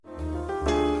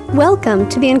Welcome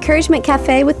to the Encouragement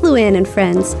Cafe with Luann and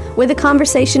friends, where the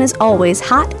conversation is always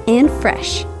hot and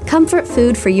fresh. Comfort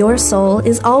food for your soul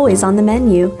is always on the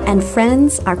menu, and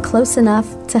friends are close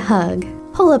enough to hug.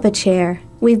 Pull up a chair.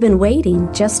 We've been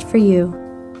waiting just for you.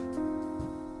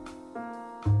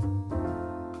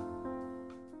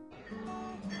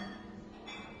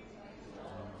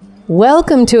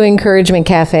 Welcome to Encouragement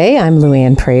Cafe. I'm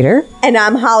Luann Prater. And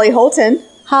I'm Holly Holton.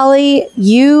 Holly,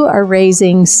 you are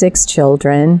raising 6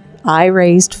 children. I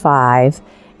raised 5.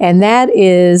 And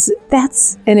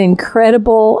that's an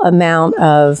incredible amount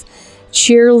of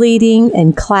cheerleading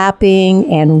and clapping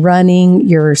and running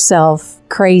yourself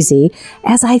crazy,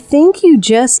 as I think you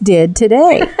just did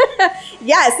today.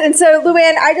 Yes. And so,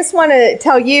 Luann, I just want to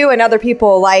tell you and other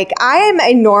people, I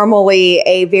am normally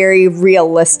a very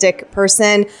realistic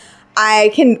person.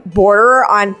 I can border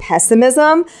on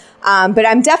pessimism, but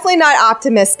I'm definitely not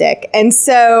optimistic. And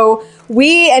so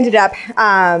we ended up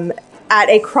at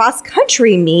a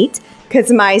cross-country meet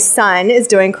because my son is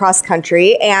doing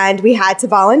cross-country and we had to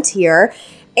volunteer.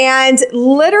 And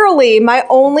literally my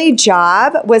only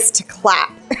job was to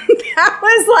clap. That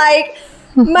was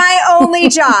my only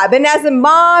job. And as a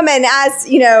mom and as,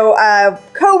 a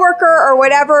coworker or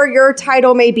whatever your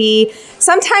title may be,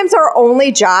 sometimes our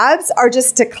only jobs are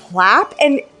just to clap.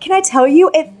 And can I tell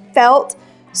you, it felt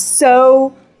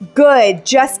so good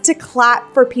just to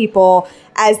clap for people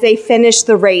as they finished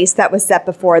the race that was set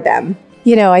before them.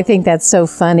 I think that's so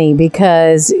funny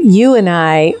because you and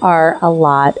I are a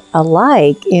lot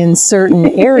alike in certain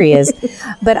areas.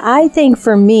 But I think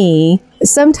for me,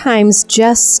 sometimes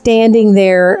just standing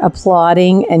there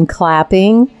applauding and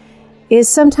clapping is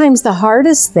sometimes the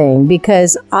hardest thing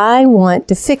because I want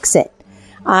to fix it.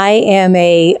 I am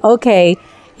okay,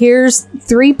 here's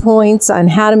 3 points on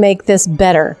how to make this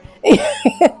better.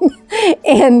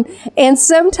 And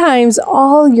sometimes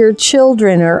all your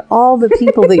children or all the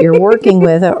people that you're working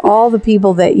with or all the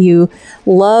people that you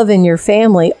love in your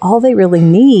family, all they really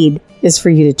need is for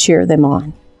you to cheer them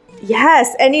on.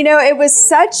 Yes. And it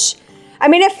was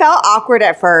it felt awkward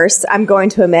at first, I'm going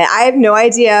to admit. I have no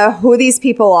idea who these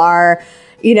people are.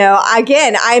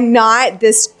 Again, I'm not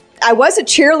this, I was a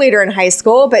cheerleader in high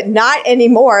school, but not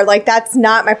anymore. That's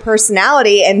not my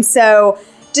personality. And so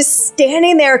just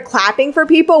standing there clapping for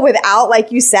people without,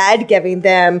 like you said, giving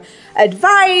them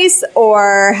advice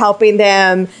or helping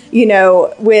them,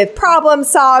 with problem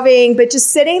solving, but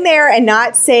just sitting there and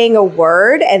not saying a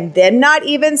word and them not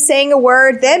even saying a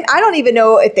word. Then I don't even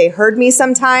know if they heard me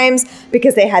sometimes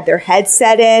because they had their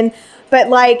headset in, but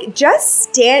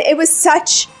it was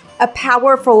such a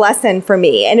powerful lesson for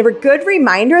me and a good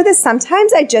reminder that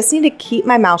sometimes I just need to keep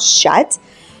my mouth shut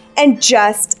and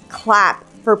just clap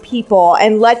for people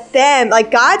and let them,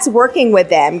 God's working with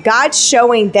them. God's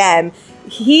showing them.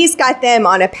 He's got them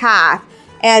on a path.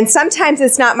 And sometimes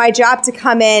it's not my job to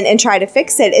come in and try to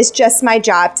fix it. It's just my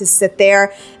job to sit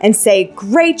there and say,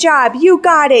 great job. You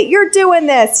got it. You're doing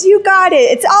this. You got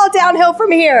it. It's all downhill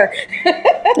from here.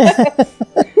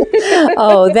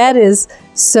 Oh, that is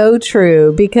so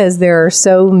true because there are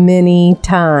so many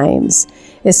times,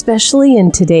 especially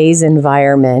in today's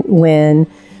environment, when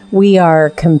we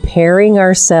are comparing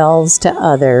ourselves to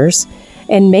others,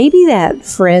 and maybe that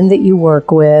friend that you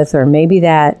work with, or maybe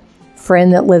that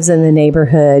friend that lives in the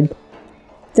neighborhood,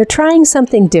 they're trying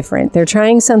something different. They're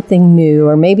trying something new,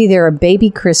 or maybe they're a baby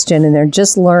Christian and they're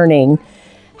just learning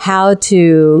how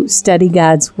to study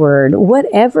God's Word.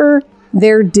 Whatever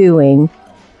they're doing,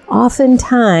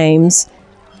 oftentimes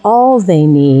all they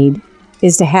need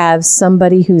is to have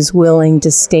somebody who's willing to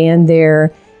stand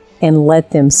there and let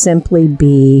them simply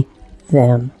be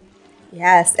them.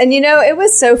 Yes. And it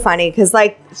was so funny because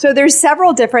so there's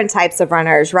several different types of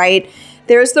runners, right?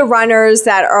 There's the runners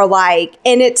that are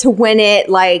in it to win it.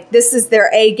 This is their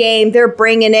A game. They're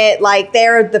bringing it.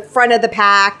 They're the front of the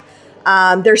pack.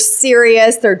 They're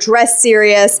serious. They're dressed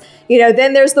serious.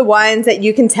 Then there's the ones that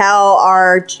you can tell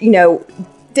are,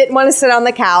 didn't want to sit on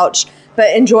the couch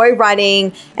but enjoy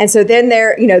running. And so then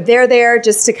they're there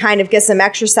just to kind of get some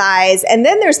exercise. And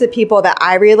then there's the people that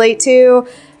I relate to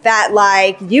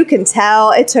that you can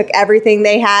tell it took everything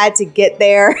they had to get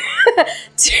there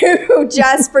to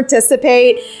just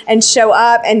participate and show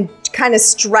up and kind of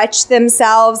stretch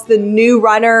themselves, the new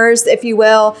runners, if you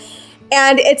will.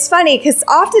 And it's funny because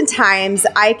oftentimes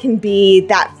I can be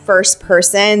that first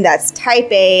person that's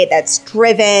type A, that's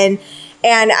driven.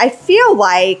 And I feel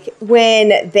like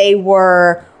when they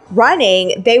were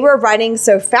running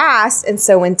so fast and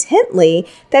so intently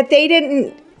that they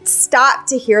didn't stop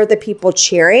to hear the people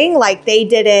cheering. They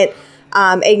didn't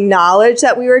acknowledge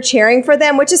that we were cheering for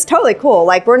them, which is totally cool.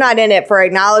 We're not in it for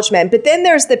acknowledgement. But then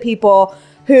there's the people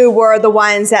who were the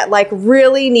ones that like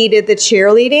really needed the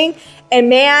cheerleading. And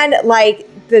man, like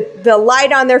the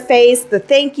light on their face, the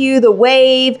thank you, the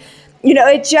wave,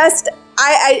 it just,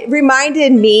 I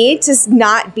reminded me to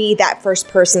not be that first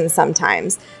person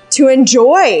sometimes, to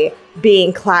enjoy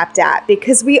being clapped at,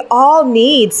 because we all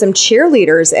need some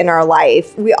cheerleaders in our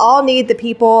life. We all need the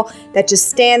people that just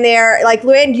stand there. Like,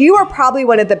 Luann, you are probably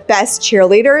one of the best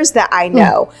cheerleaders that I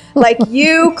know. Like,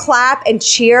 you clap and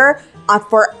cheer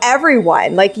for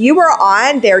everyone. Like, you were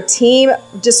on their team,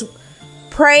 just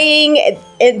praying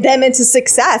them into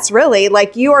success, really.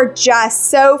 Like, you are just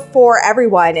so for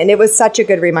everyone. And it was such a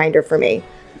good reminder for me.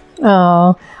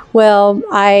 Oh, well,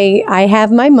 I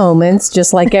have my moments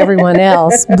just like everyone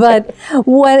else, but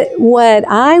what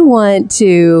I want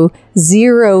to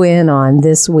zero in on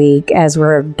this week as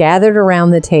we're gathered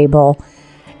around the table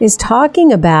is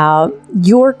talking about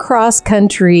your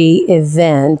cross-country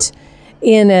event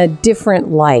in a different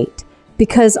light,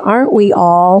 because aren't we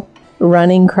all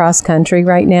running cross-country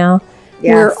right now?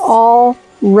 Yes. We're all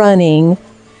running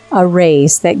a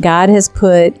race that God has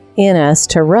put in us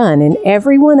to run, and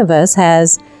every one of us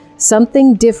has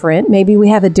something different. Maybe we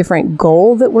have a different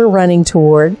goal that we're running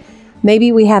toward.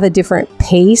 Maybe we have a different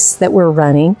pace that we're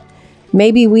running.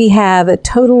 Maybe we have a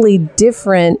totally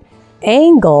different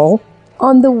angle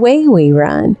on the way we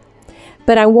run.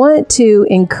 But I want to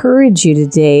encourage you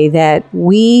today that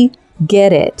we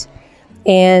get it.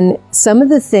 And some of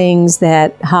the things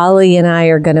that Holly and I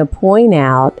are going to point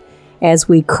out as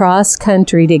we cross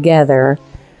country together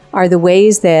are the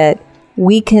ways that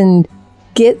we can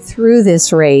get through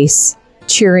this race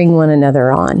cheering one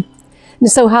another on.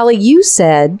 And so, Holly, you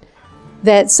said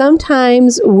that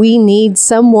sometimes we need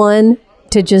someone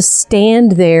to just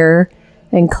stand there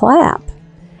and clap.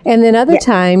 And then other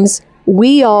times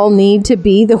we all need to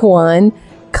be the one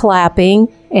clapping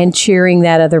and cheering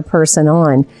that other person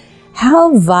on.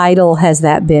 How vital has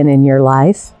that been in your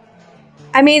life?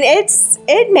 I mean,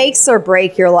 it makes or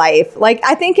break your life. Like,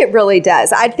 I think it really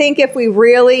does. I think if we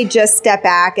really just step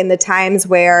back in the times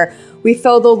where we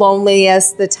feel the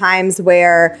loneliest, the times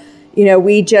where,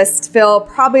 we just feel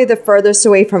probably the furthest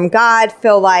away from God,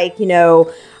 feel like,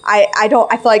 I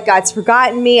feel like God's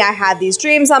forgotten me. I have these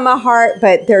dreams on my heart,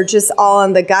 but they're just all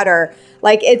in the gutter.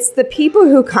 Like, it's the people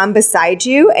who come beside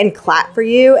you and clap for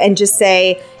you and just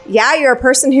say, yeah, you're a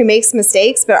person who makes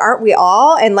mistakes, but aren't we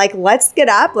all? And like, let's get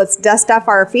up, let's dust off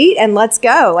our feet and let's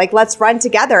go. Like, let's run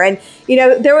together. And,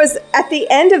 there was at the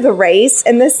end of the race,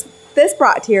 and this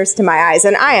brought tears to my eyes,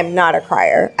 and I am not a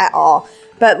crier at all.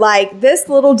 But like, this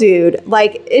little dude,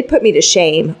 like, it put me to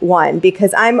shame, one,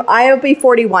 because I'll be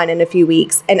 41 in a few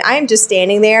weeks, and I'm just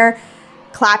standing there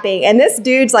clapping. And this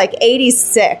dude's like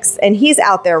 86 and he's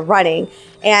out there running.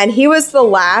 And he was the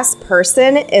last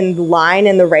person in line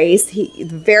in the race. The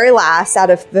very last out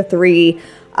of the three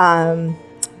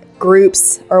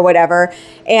groups or whatever.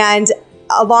 And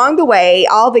along the way,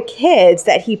 all the kids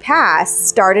that he passed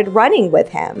started running with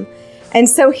him. And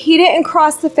so he didn't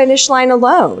cross the finish line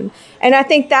alone. And I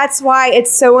think that's why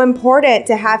it's so important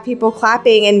to have people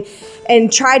clapping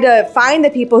and try to find the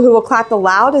people who will clap the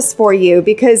loudest for you,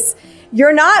 because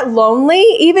you're not lonely.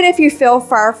 Even if you feel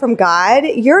far from God,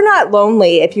 you're not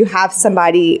lonely if you have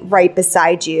somebody right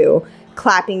beside you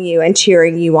clapping you and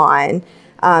cheering you on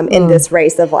in this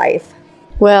race of life.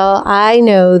 Well, I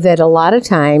know that a lot of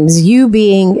times, you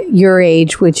being your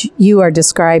age, which you are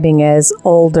describing as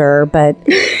older, but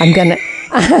I'm gonna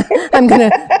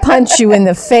punch you in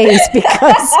the face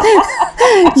because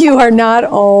you are not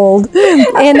old.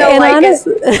 And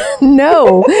honestly,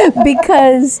 no,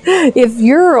 because if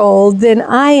you're old, then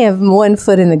I have one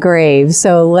foot in the grave.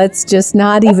 So let's just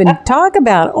not even talk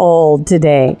about old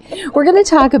today. We're going to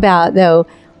talk about, though,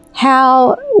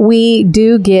 how we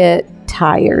do get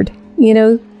tired.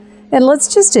 And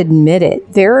let's just admit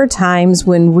it. There are times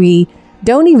when we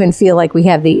don't even feel like we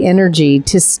have the energy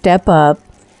to step up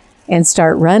and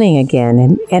start running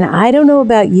again. And I don't know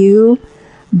about you,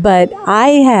 but I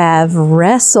have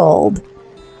wrestled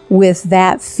with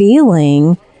that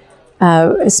feeling,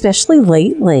 especially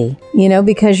lately,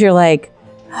 because you're like,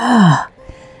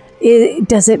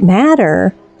 does it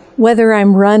matter whether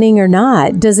I'm running or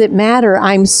not? Does it matter?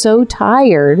 I'm so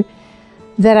tired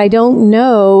that I don't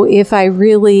know if I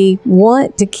really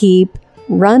want to keep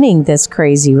running this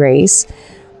crazy race.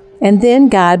 And then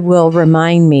God will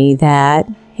remind me that,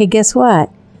 hey, guess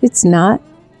what? It's not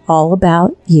all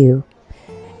about you.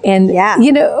 And,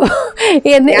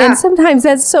 and sometimes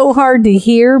that's so hard to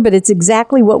hear, but it's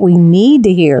exactly what we need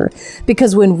to hear.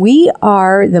 Because when we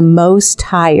are the most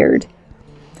tired,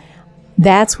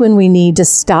 that's when we need to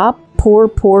stop poor,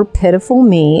 pitiful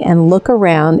me and look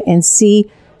around and see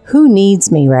who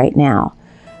needs me right now.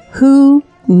 Who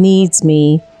needs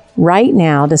me right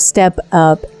now to step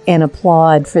up and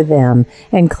applaud for them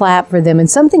and clap for them? And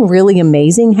something really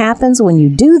amazing happens when you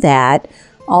do that.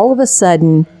 All of a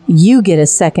sudden, you get a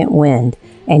second wind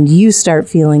and you start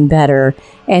feeling better,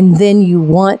 and then you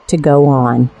want to go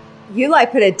on. You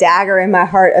put a dagger in my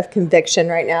heart of conviction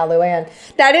right now, Luann.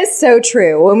 That is so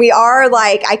true. When we are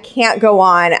like, I can't go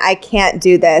on, I can't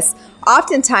do this,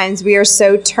 oftentimes we are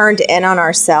so turned in on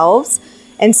ourselves.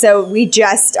 And so we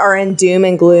just are in doom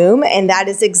and gloom. And that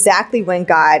is exactly when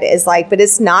God is like, but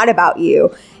it's not about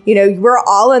you. You know, we're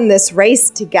all in this race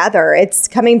together. It's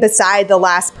coming beside the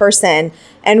last person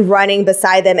and running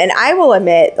beside them. And I will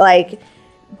admit,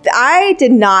 I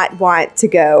did not want to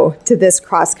go to this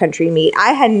cross-country meet.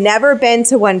 I had never been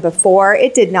to one before.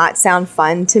 It did not sound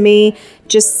fun to me.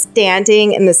 Just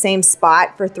standing in the same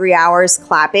spot for 3 hours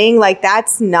clapping,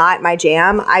 that's not my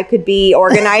jam. I could be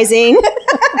organizing.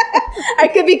 I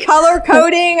could be color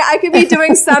coding. I could be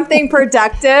doing something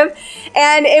productive.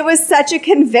 And it was such a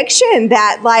conviction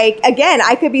that, again,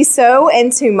 I could be so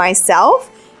into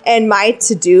myself and my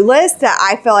to-do list that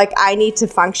I feel like I need to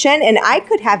function, and I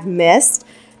could have missed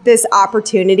this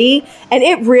opportunity. And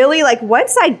it really,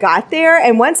 once I got there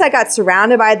and once I got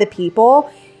surrounded by the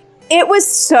people, it was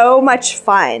so much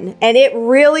fun. And it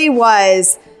really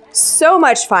was so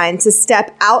much fun to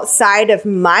step outside of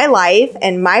my life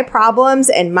and my problems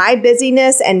and my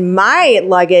busyness and my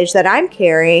luggage that I'm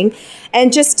carrying,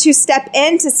 and just to step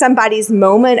into somebody's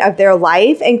moment of their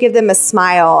life and give them a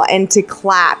smile and to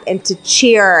clap and to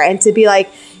cheer and to be like,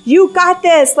 you got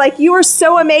this. You are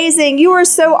so amazing. You are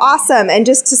so awesome. And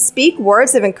just to speak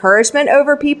words of encouragement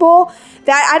over people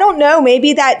that, I don't know,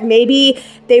 maybe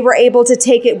they were able to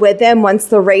take it with them once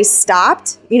the race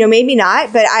stopped, maybe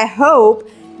not, but I hope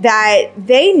that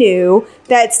they knew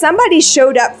that somebody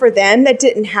showed up for them that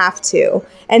didn't have to,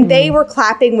 and they were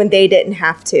clapping when they didn't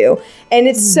have to. And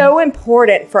it's so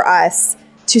important for us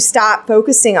to stop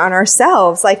focusing on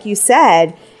ourselves, like you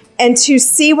said, and to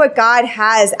see what God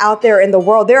has out there in the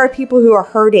world. There are people who are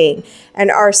hurting and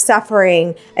are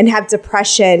suffering and have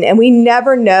depression, and we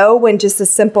never know when just a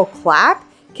simple clap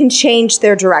can change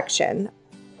their direction.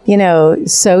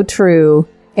 So true.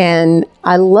 And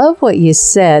I love what you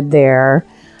said there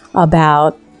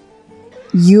about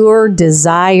your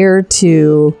desire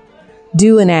to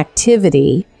do an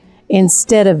activity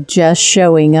instead of just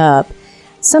showing up.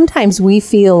 Sometimes we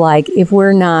feel like if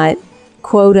we're not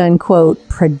quote unquote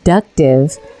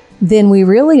productive, then we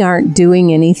really aren't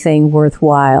doing anything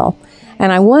worthwhile.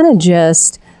 And I want to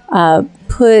just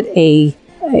put a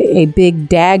big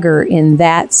dagger in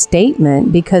that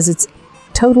statement, because it's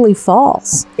totally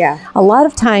false. Yeah. A lot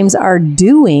of times our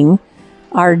doing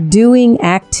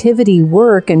activity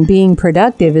work and being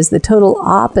productive is the total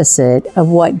opposite of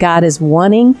what God is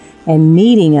wanting and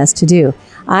needing us to do.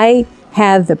 I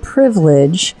have the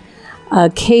privilege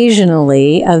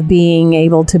occasionally of being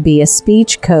able to be a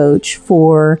speech coach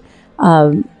for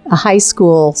a high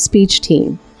school speech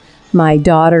team. My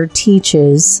daughter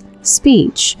teaches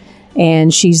speech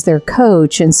and she's their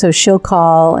coach. And so she'll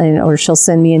call or she'll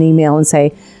send me an email and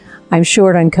say, I'm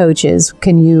short on coaches.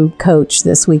 Can you coach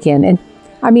this weekend? And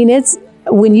I mean, it's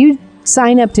when you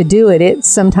sign up to do it, it's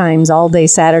sometimes all day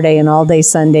Saturday and all day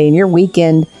Sunday, and your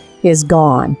weekend is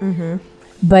gone. Mm-hmm.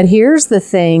 But here's the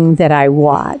thing that I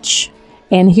watch,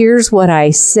 and here's what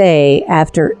I say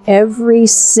after every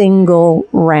single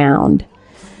round.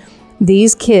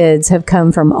 These kids have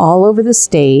come from all over the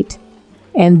state,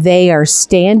 and they are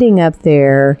standing up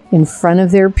there in front of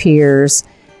their peers,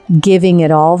 giving it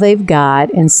all they've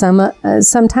got. And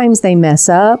sometimes they mess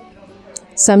up.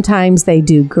 Sometimes they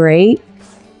do great.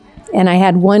 And I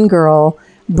had one girl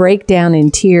break down in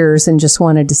tears and just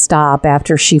wanted to stop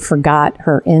after she forgot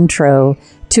her intro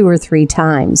 2 or 3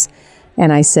 times.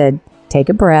 And I said, take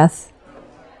a breath,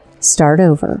 start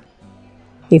over.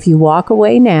 If you walk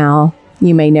away now,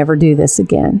 you may never do this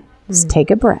again. Just take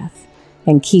a breath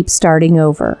and keep starting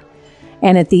over.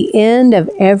 And at the end of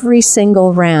every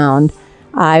single round,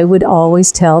 I would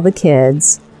always tell the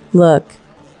kids, look,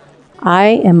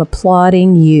 I am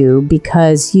applauding you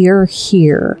because you're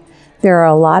here. There are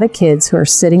a lot of kids who are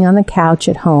sitting on the couch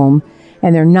at home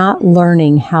and they're not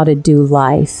learning how to do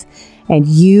life. And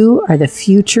you are the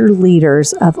future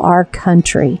leaders of our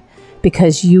country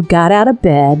because you got out of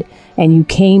bed and you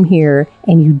came here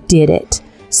and you did it.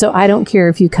 So I don't care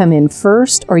if you come in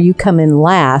first or you come in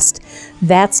last.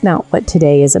 That's not what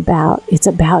today is about. It's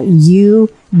about you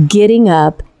getting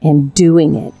up and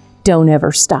doing it. Don't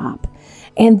ever stop.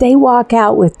 And they walk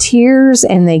out with tears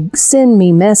and they send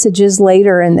me messages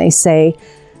later and they say,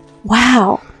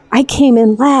 wow, I came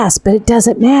in last, but it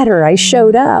doesn't matter. I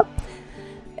showed up.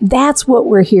 That's what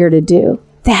we're here to do.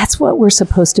 That's what we're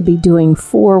supposed to be doing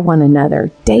for one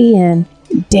another, day in,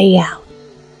 day out.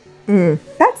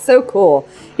 That's so cool.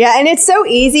 Yeah, and it's so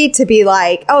easy to be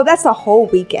like, oh, that's a whole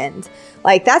weekend.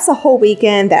 Like, that's a whole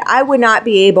weekend that I would not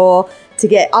be able to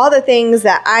get all the things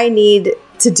that I need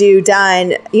to do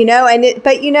done,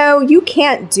 but you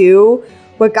can't do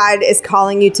what God is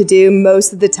calling you to do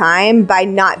most of the time by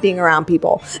not being around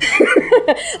people.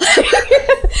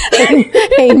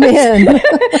 Amen.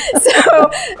 So,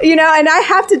 and I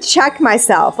have to check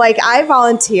myself. Like, I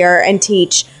volunteer and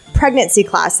teach pregnancy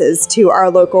classes to our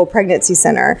local pregnancy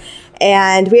center.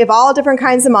 And we have all different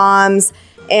kinds of moms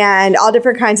and all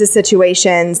different kinds of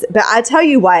situations. But I tell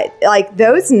you what, like,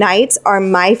 those nights are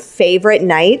my favorite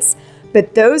nights,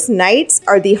 but those nights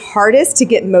are the hardest to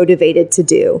get motivated to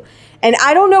do. And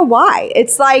I don't know why.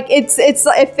 It's like,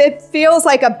 it feels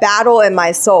like a battle in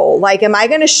my soul. Like, am I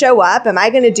going to show up? Am I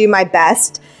going to do my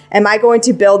best? Am I going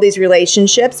to build these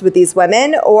relationships with these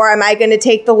women? Or am I going to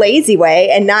take the lazy way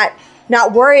and not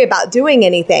worry about doing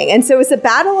anything? And so it's a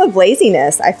battle of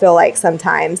laziness, I feel like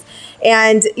sometimes.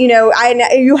 And,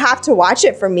 you have to watch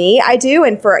it. For me, I do.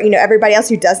 And for, everybody else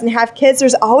who doesn't have kids,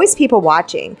 there's always people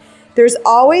watching. There's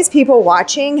always people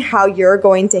watching how you're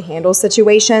going to handle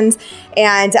situations.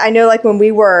 And I know, like, when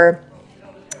we were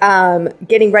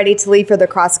getting ready to leave for the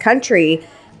cross country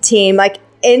team, like,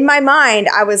 in my mind,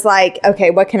 I was like, okay,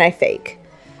 what can I fake?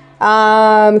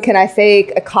 Can I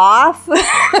fake a cough?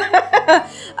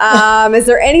 Is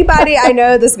there anybody I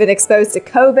know that's been exposed to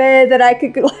COVID that I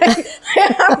could, like,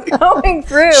 I'm going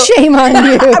through? Shame on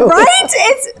you. Right?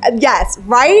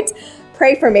 Right?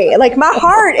 Pray for me. Like, my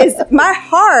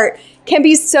heart can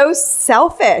be so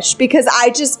selfish because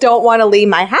I just don't want to leave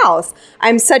my house.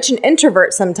 I'm such an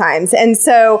introvert sometimes. And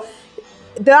so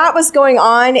that was going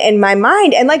on in my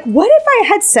mind. And, like, what if I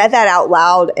had said that out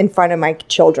loud in front of my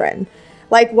children?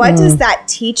 Like, what does that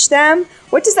teach them?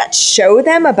 What does that show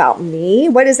them about me?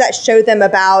 What does that show them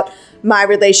about my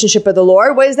relationship with the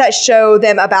Lord? What does that show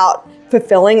them about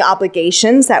fulfilling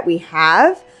obligations that we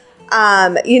have?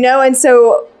 And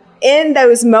so in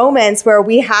those moments where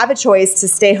we have a choice to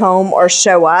stay home or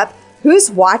show up, who's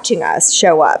watching us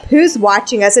show up? Who's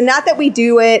watching us? And not that we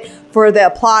do it for the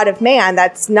applaud of man.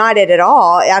 That's not it at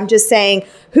all. I'm just saying,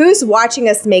 who's watching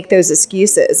us make those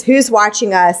excuses? Who's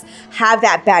watching us have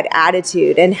that bad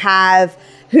attitude? And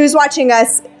who's watching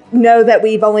us know that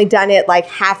we've only done it like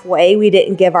halfway? We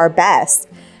didn't give our best.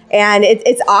 And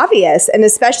it's obvious. And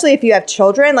especially if you have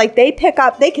children, like, they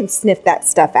can sniff that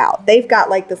stuff out. They've got,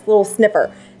 like, this little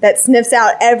sniffer that sniffs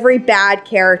out every bad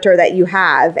character that you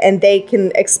have, and they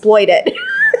can exploit it.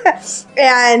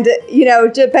 And,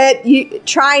 but you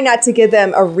try not to give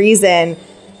them a reason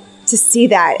to see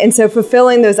that. And so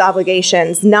fulfilling those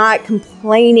obligations, not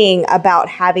complaining about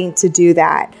having to do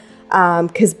that.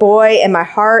 Because boy, in my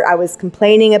heart, I was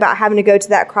complaining about having to go to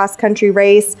that cross-country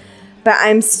race. But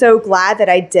I'm so glad that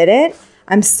I didn't.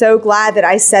 I'm so glad that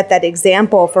I set that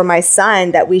example for my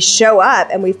son, that we show up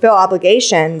and we fill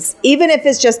obligations, even if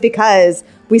it's just because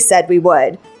we said we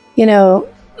would.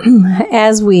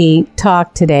 As we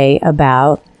talk today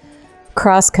about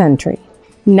cross country,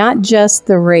 not just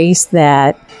the race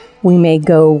that we may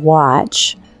go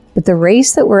watch, but the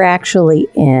race that we're actually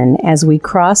in as we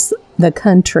cross the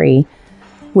country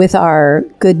with our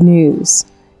good news.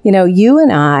 You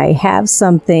and I have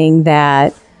something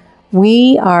that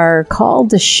we are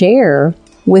called to share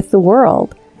with the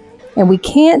world. And we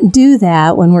can't do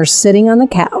that when we're sitting on the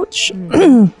couch.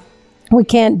 We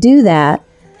can't do that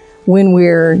when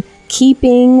we're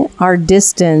keeping our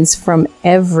distance from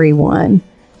everyone.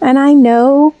 And I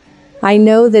know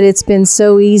that it's been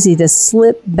so easy to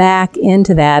slip back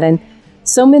into that. And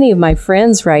so many of my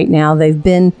friends right now, they've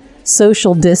been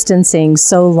social distancing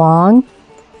so long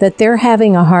that they're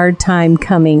having a hard time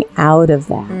coming out of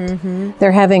that. Mm-hmm.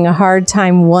 They're having a hard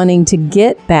time wanting to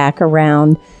get back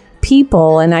around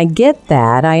people. And I get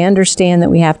that. I understand that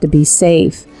we have to be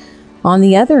safe. On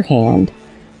the other hand,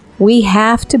 we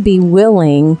have to be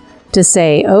willing to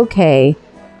say, okay,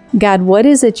 God, what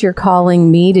is it you're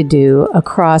calling me to do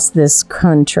across this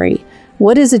country?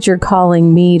 What is it you're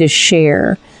calling me to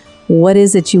share? What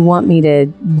is it you want me to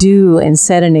do and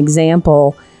set an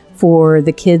example for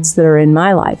the kids that are in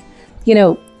my life?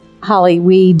 Holly,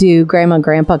 we do Grandma and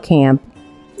Grandpa Camp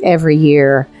every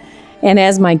year. And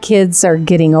as my kids are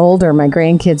getting older, my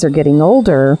grandkids are getting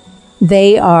older,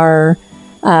 they're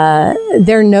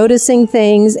noticing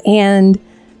things. And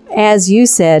as you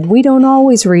said, we don't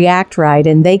always react right,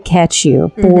 and they catch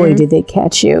you. Mm-hmm. Boy, did they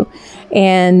catch you.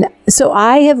 And so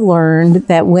I have learned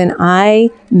that when I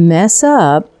mess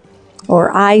up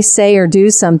or I say or do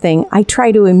something, I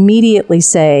try to immediately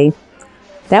say,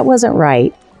 That wasn't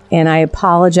right. And I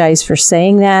apologize for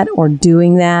saying that or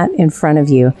doing that in front of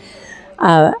you.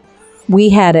 We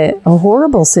had a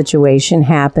horrible situation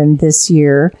happen this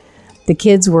year. The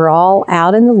kids were all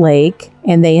out in the lake,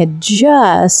 and they had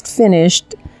just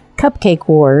finished Cupcake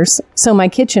Wars. So my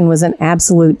kitchen was an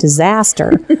absolute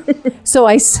disaster. So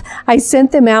I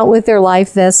sent them out with their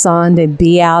life vests on to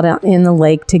be out in the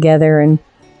lake together, and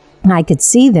I could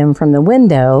see them from the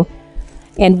window.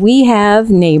 And we have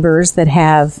neighbors that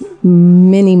have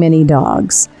many, many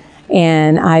dogs.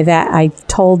 And I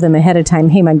told them ahead of time,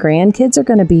 hey, my grandkids are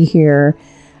going to be here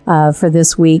for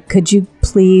this week. Could you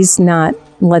please not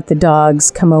let the dogs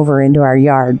come over into our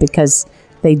yard, because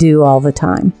they do all the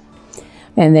time.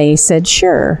 And they said,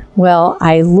 sure. Well,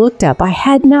 I looked up. I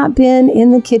had not been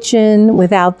in the kitchen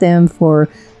without them for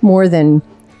more than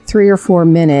 3 or 4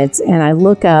 minutes. And I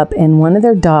look up, and one of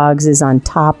their dogs is on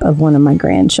top of one of my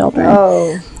grandchildren.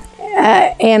 Oh.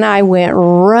 And I went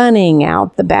running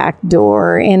out the back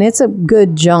door, and it's a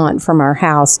good jaunt from our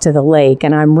house to the lake.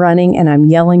 And I'm running, and I'm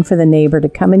yelling for the neighbor to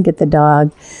come and get the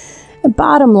dog. The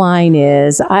bottom line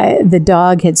is, the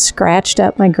dog had scratched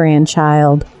up my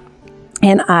grandchild,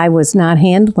 and I was not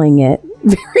handling it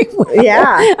very well.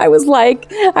 Yeah. I was like,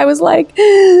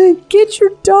 get your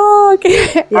dog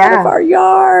out of our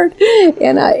yard.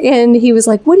 And he was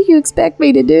like, what do you expect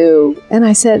me to do? And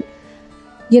I said,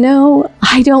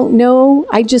 I don't know.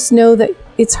 I just know that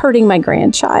it's hurting my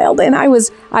grandchild. And I was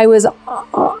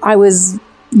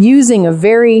using a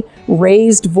very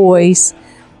raised voice.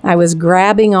 I was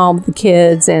grabbing all the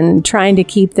kids and trying to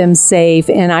keep them safe,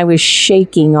 and I was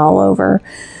shaking all over.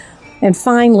 And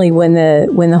finally, when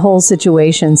the whole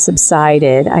situation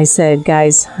subsided, I said,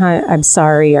 guys, I'm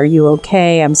sorry. Are you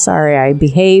okay? I'm sorry I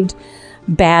behaved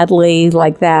badly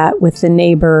like that with the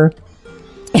neighbor.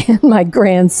 And my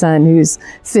grandson, who's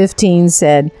 15,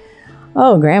 said,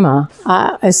 oh, Grandma,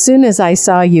 as soon as I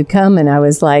saw you coming, I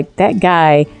was like, that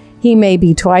guy, he may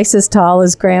be twice as tall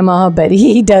as Grandma, but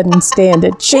he doesn't stand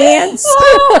a chance.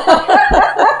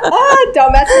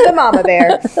 Don't mess with the mama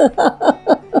bear.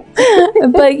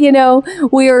 But,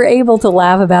 we were able to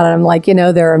laugh about it. I'm like,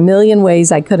 there are a million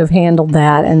ways I could have handled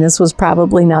that, and this was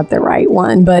probably not the right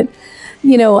one. But,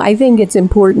 I think it's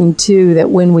important, too,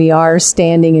 that when we are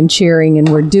standing and cheering and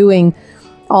we're doing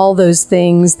all those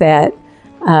things that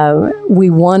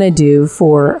we want to do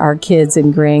for our kids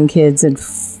and grandkids and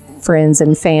friends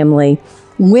and family,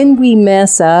 when we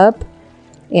mess up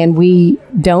and we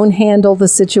don't handle the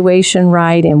situation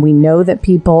right, and we know that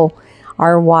people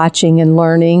are watching and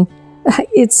learning,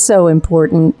 it's so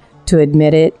important to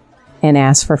admit it and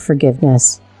ask for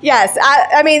forgiveness. Yes.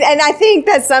 I mean, and I think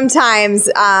that sometimes,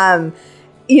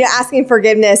 asking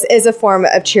forgiveness is a form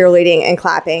of cheerleading and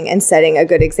clapping and setting a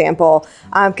good example.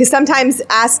 Because sometimes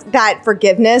asking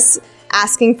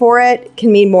for it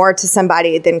can mean more to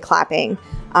somebody than clapping.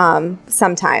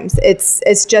 Sometimes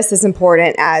it's just as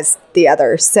important as the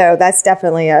others. So that's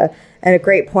definitely a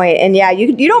great point. And yeah,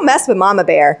 you don't mess with Mama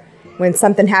Bear when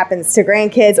something happens to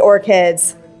grandkids or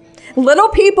kids. Little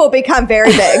people become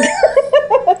very big.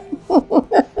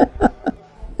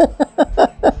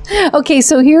 Okay,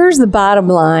 so here's the bottom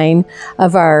line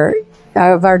of our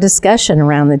discussion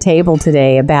around the table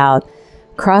today about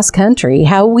cross country,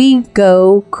 how we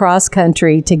go cross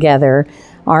country together,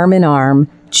 arm in arm,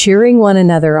 cheering one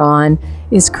another on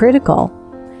is critical.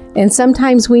 And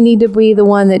sometimes we need to be the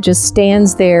one that just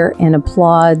stands there and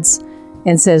applauds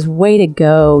and says, way to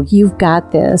go, you've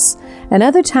got this. And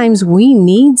other times we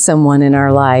need someone in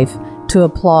our life to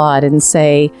applaud and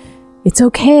say, it's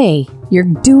okay, you're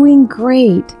doing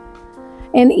great.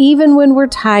 And even when we're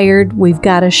tired, we've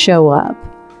got to show up.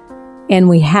 And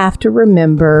we have to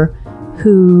remember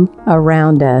who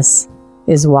around us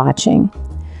is watching.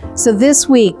 So this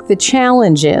week, the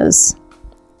challenge is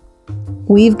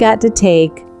we've got to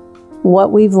take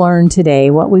what we've learned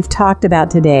today, what we've talked about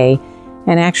today,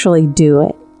 and actually do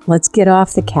it. Let's get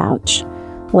off the couch.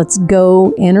 Let's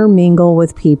go intermingle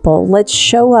with people. Let's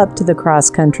show up to the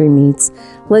cross-country meets.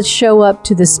 Let's show up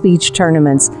to the speech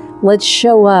tournaments. Let's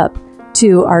show up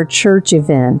to our church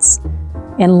events.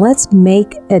 And let's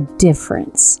make a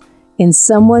difference in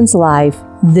someone's life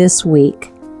this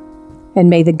week. And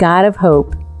may the God of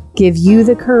hope give you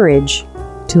the courage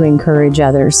to encourage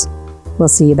others. We'll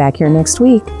see you back here next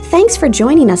week. Thanks for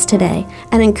joining us today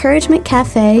at Encouragement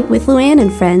Cafe with Luann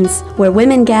and friends, where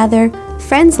women gather,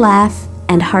 friends laugh,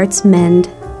 and hearts mend.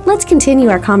 Let's continue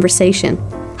our conversation.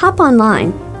 Hop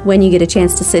online when you get a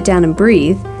chance to sit down and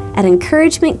breathe at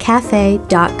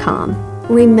encouragementcafe.com.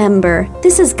 Remember,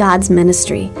 this is God's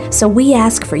ministry, so we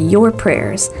ask for your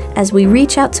prayers as we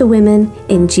reach out to women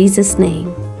in Jesus'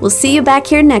 name. We'll see you back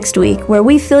here next week where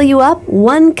we fill you up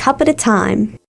one cup at a time.